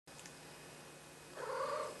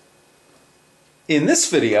In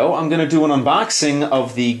this video, I'm going to do an unboxing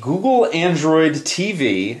of the Google Android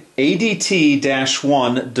TV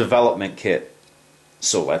ADT-1 development kit.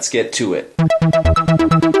 So let's get to it.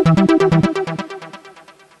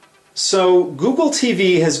 So Google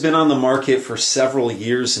TV has been on the market for several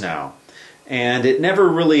years now, and it never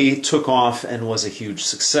really took off and was a huge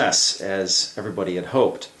success as everybody had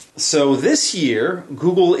hoped. So this year,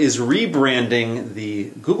 Google is rebranding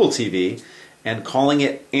the Google TV and calling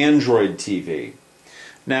it Android TV.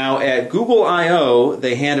 Now at Google I/O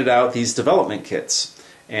they handed out these development kits,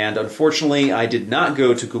 and unfortunately I did not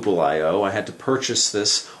go to Google I/O. I had to purchase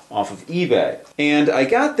this off of eBay. And I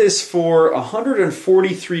got this for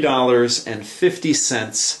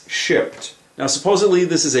 $143.50 shipped. Now supposedly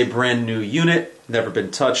this is a brand new unit, never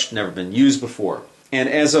been touched, never been used before. And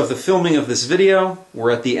as of the filming of this video,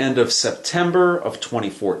 we're at the end of September of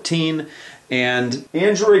 2014, and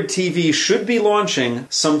Android TV should be launching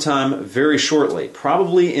sometime very shortly,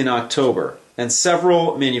 probably in October. And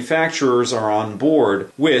several manufacturers are on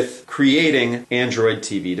board with creating Android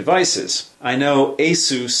TV devices. I know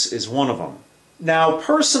Asus is one of them. Now,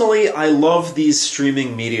 personally, I love these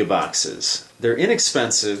streaming media boxes. They're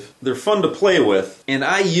inexpensive, they're fun to play with, and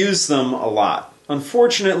I use them a lot.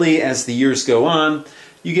 Unfortunately, as the years go on,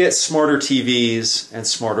 you get smarter TVs and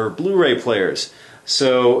smarter Blu-ray players.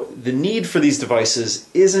 So the need for these devices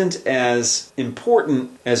isn't as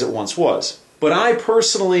important as it once was. But I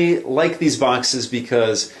personally like these boxes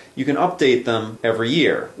because you can update them every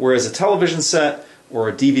year. Whereas a television set or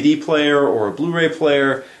a DVD player or a Blu-ray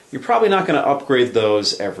player, you're probably not going to upgrade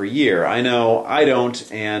those every year. I know I don't,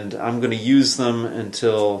 and I'm going to use them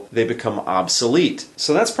until they become obsolete.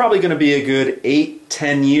 So that's probably going to be a good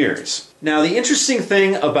 8-10 years. Now the interesting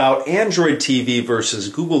thing about Android TV versus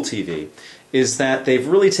Google TV is that they've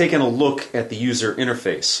really taken a look at the user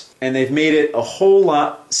interface, and they've made it a whole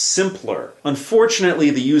lot simpler. Unfortunately,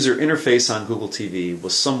 the user interface on Google TV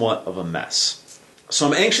was somewhat of a mess. So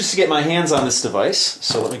I'm anxious to get my hands on this device,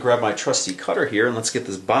 so let me grab my trusty cutter here and let's get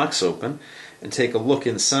this box open and take a look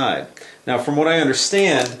inside. Now from what I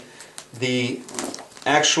understand, the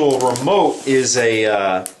actual remote is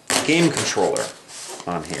a game controller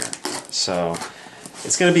on here. So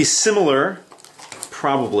it's going to be similar,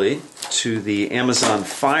 probably, to the Amazon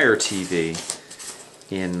Fire TV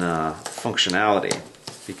in functionality,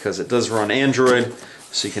 because it does run Android,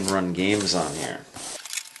 so you can run games on here.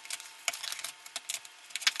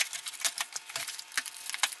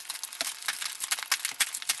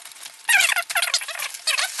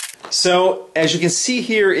 So, as you can see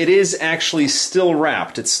here, it is actually still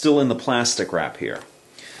wrapped. It's still in the plastic wrap here.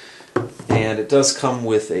 And it does come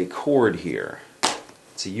with a cord here.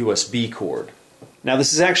 It's a USB cord. Now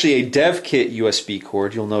this is actually a dev kit USB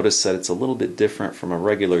cord. You'll notice that it's a little bit different from a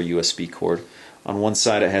regular USB cord. On one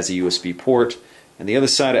side it has a USB port, and the other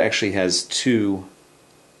side it actually has two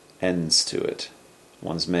ends to it.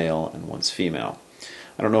 One's male and one's female.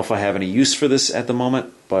 I don't know if I have any use for this at the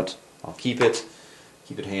moment, but I'll keep it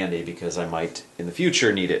handy because I might in the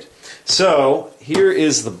future need it. So here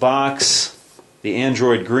is the box, the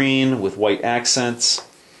Android green with white accents,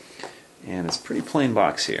 and it's a pretty plain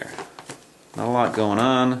box here. Not a lot going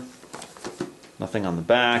on, nothing on the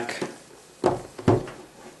back.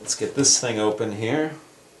 Let's get this thing open here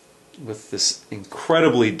with this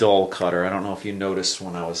incredibly dull cutter. I don't know if you noticed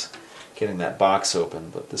when I was getting that box open,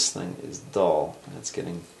 but this thing is dull.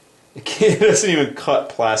 It doesn't even cut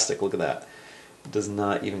plastic. Look at that. It does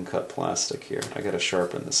not even cut plastic here. I gotta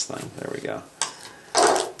sharpen this thing. There we go.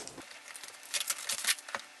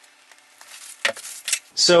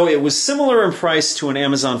 So it was similar in price to an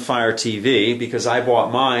Amazon Fire TV because I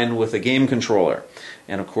bought mine with a game controller.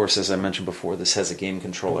 And of course, as I mentioned before, this has a game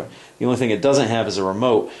controller. The only thing it doesn't have is a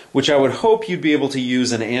remote, which I would hope you'd be able to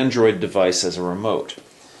use an Android device as a remote.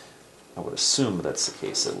 I would assume that's the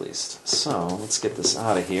case at least. So let's get this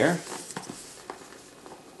out of here.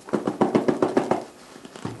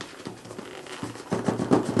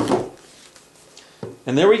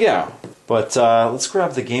 And there we go. But let's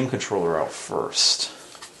grab the game controller out first.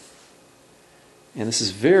 And this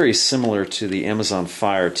is very similar to the Amazon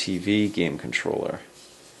Fire TV game controller.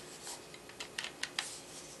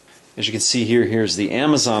 As you can see here, here's the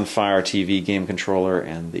Amazon Fire TV game controller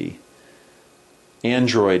and the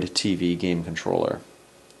Android TV game controller.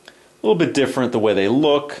 A little bit different the way they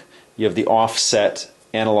look. You have the offset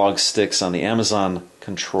analog sticks on the Amazon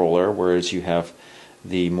controller, whereas you have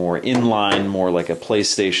the more inline, more like a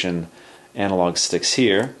PlayStation analog sticks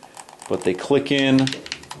here. But they click in.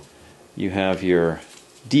 You have your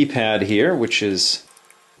D-pad here, which is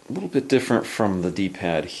a little bit different from the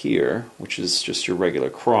D-pad here, which is just your regular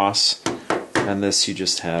cross. And this you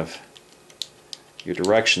just have your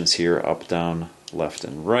directions here, up, down, left,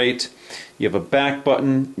 and right. You have a back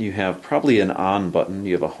button, you have probably an on button,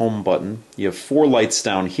 you have a home button, you have 4 lights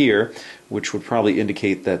down here, which would probably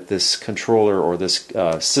indicate that this controller or this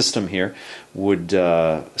system here would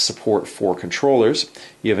support 4 controllers.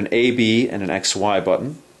 You have an A, B, and an XY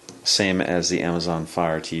button, same as the Amazon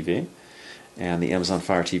Fire TV. And the Amazon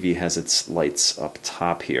Fire TV has its lights up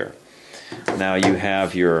top here. Now you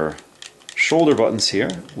have your shoulder buttons here,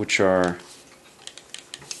 which are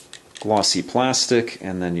glossy plastic,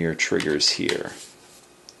 and then your triggers here.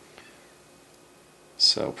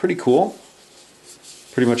 So pretty cool.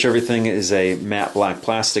 Pretty much everything is a matte black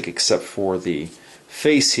plastic except for the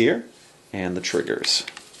face here and the triggers.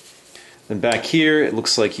 Then back here it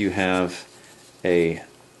looks like you have a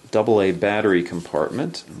AA battery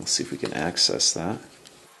compartment. Let's see if we can access that.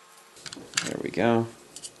 There we go.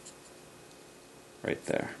 Right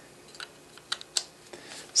there.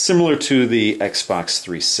 Similar to the Xbox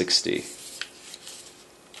 360.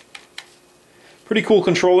 Pretty cool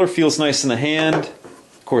controller, feels nice in the hand.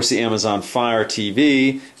 Of course, the Amazon Fire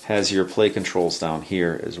TV has your play controls down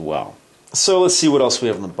here as well. So let's see what else we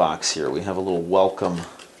have in the box here. We have a little welcome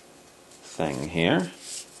thing here.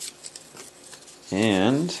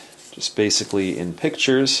 And just basically in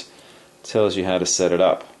pictures tells you how to set it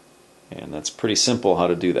up. And that's pretty simple how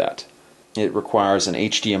to do that. It requires an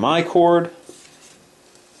HDMI cord.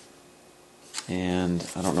 And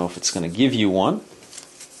I don't know if it's going to give you one.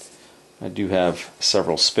 I do have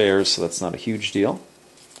several spares, so that's not a huge deal.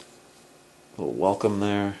 A little welcome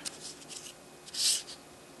there. It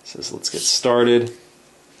says let's get started.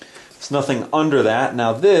 There's nothing under that.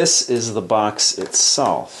 Now this is the box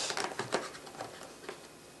itself.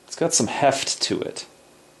 It's got some heft to it,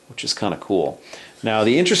 which is kind of cool. Now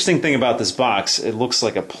the interesting thing about this box, it looks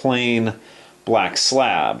like a plain black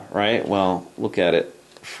slab, right? Well, look at it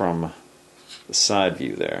from the side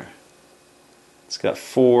view there. It's got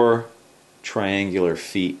 4 triangular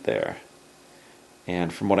feet there.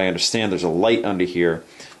 And from what I understand, there's a light under here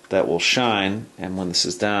that will shine, and when this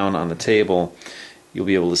is down on the table, you'll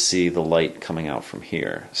be able to see the light coming out from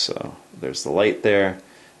here. So there's the light there,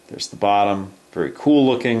 there's the bottom, very cool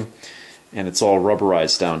looking, and it's all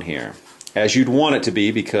rubberized down here. As you'd want it to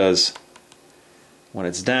be, because when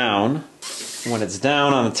it's down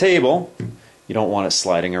on the table, you don't want it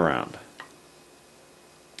sliding around.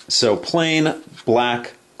 So plain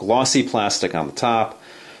black glossy plastic on the top,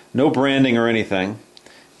 no branding or anything.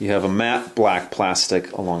 You have a matte black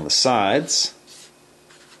plastic along the sides,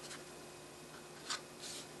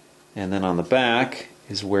 and then on the back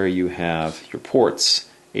is where you have your ports: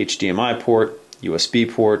 HDMI port,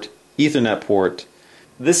 USB port, Ethernet port.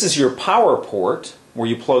 This is your power port where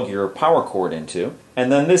you plug your power cord into,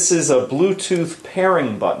 and then this is a Bluetooth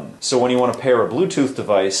pairing button. So when you want to pair a Bluetooth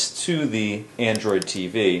device to the Android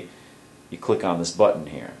TV, you click on this button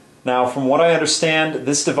here. Now, from what I understand,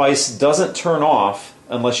 this device doesn't turn off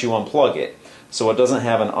unless you unplug it. So it doesn't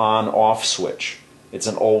have an on-off switch. It's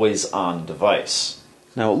an always-on device.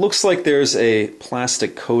 Now, it looks like there's a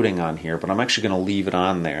plastic coating on here, but I'm actually going to leave it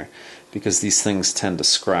on there because these things tend to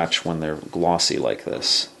scratch when they're glossy like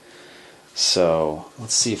this. So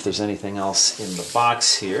let's see if there's anything else in the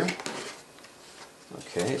box here.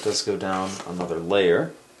 Okay, it does go down another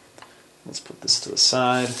layer. Let's put this to the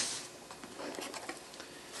side.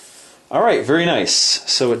 Alright, very nice.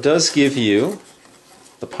 So it does give you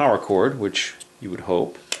the power cord, which you would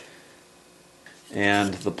hope.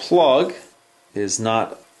 And the plug is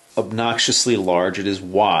not obnoxiously large, it is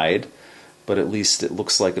wide, but at least it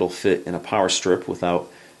looks like it'll fit in a power strip without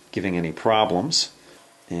giving any problems.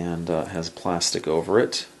 And has plastic over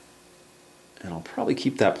it. And I'll probably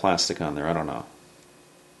keep that plastic on there, I don't know.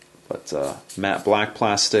 But matte black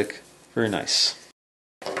plastic, very nice.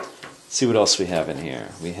 Let's see what else we have in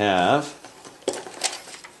here. We have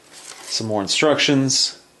some more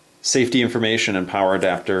instructions, safety information and power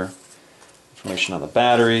adapter, information on the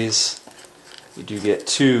batteries. You do get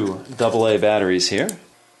 2 AA batteries here.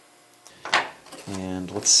 And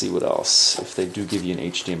let's see what else, if they do give you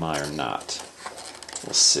an HDMI or not.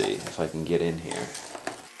 We'll see if I can get in here.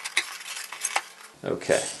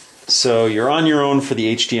 Okay, so you're on your own for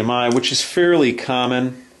the HDMI, which is fairly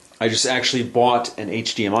common. I just actually bought an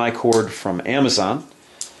HDMI cord from Amazon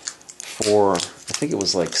for, I think it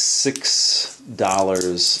was like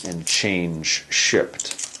 $6 and change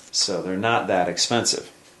shipped. So they're not that expensive.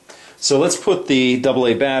 So let's put the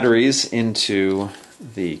AA batteries into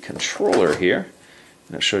the controller here.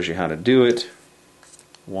 And it shows you how to do it.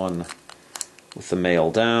 One with the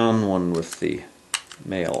male down, one with the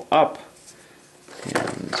male up.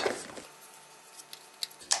 And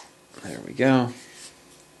there we go.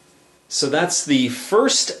 So that's the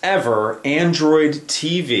first ever Android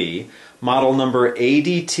TV, model number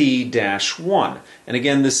ADT-1. And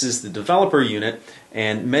again, this is the developer unit,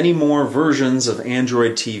 and many more versions of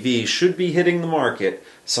Android TV should be hitting the market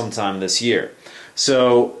sometime this year.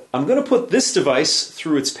 So I'm going to put this device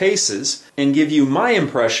through its paces and give you my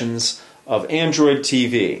impressions of Android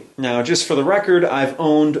TV. Now, just for the record, I've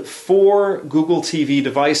owned 4 Google TV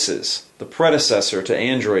devices, the predecessor to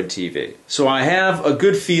Android TV. So I have a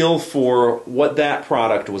good feel for what that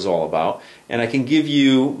product was all about, and I can give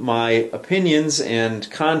you my opinions and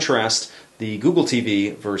contrast the Google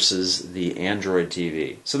TV versus the Android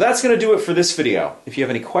TV. So that's going to do it for this video. If you have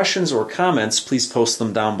any questions or comments, please post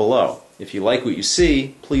them down below. If you like what you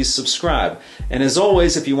see, please subscribe. And as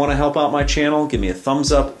always, if you want to help out my channel, give me a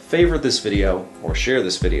thumbs up, favorite this video, or share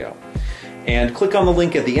this video. And click on the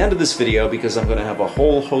link at the end of this video because I'm going to have a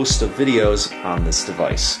whole host of videos on this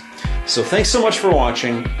device. So thanks so much for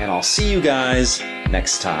watching, and I'll see you guys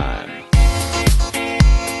next time.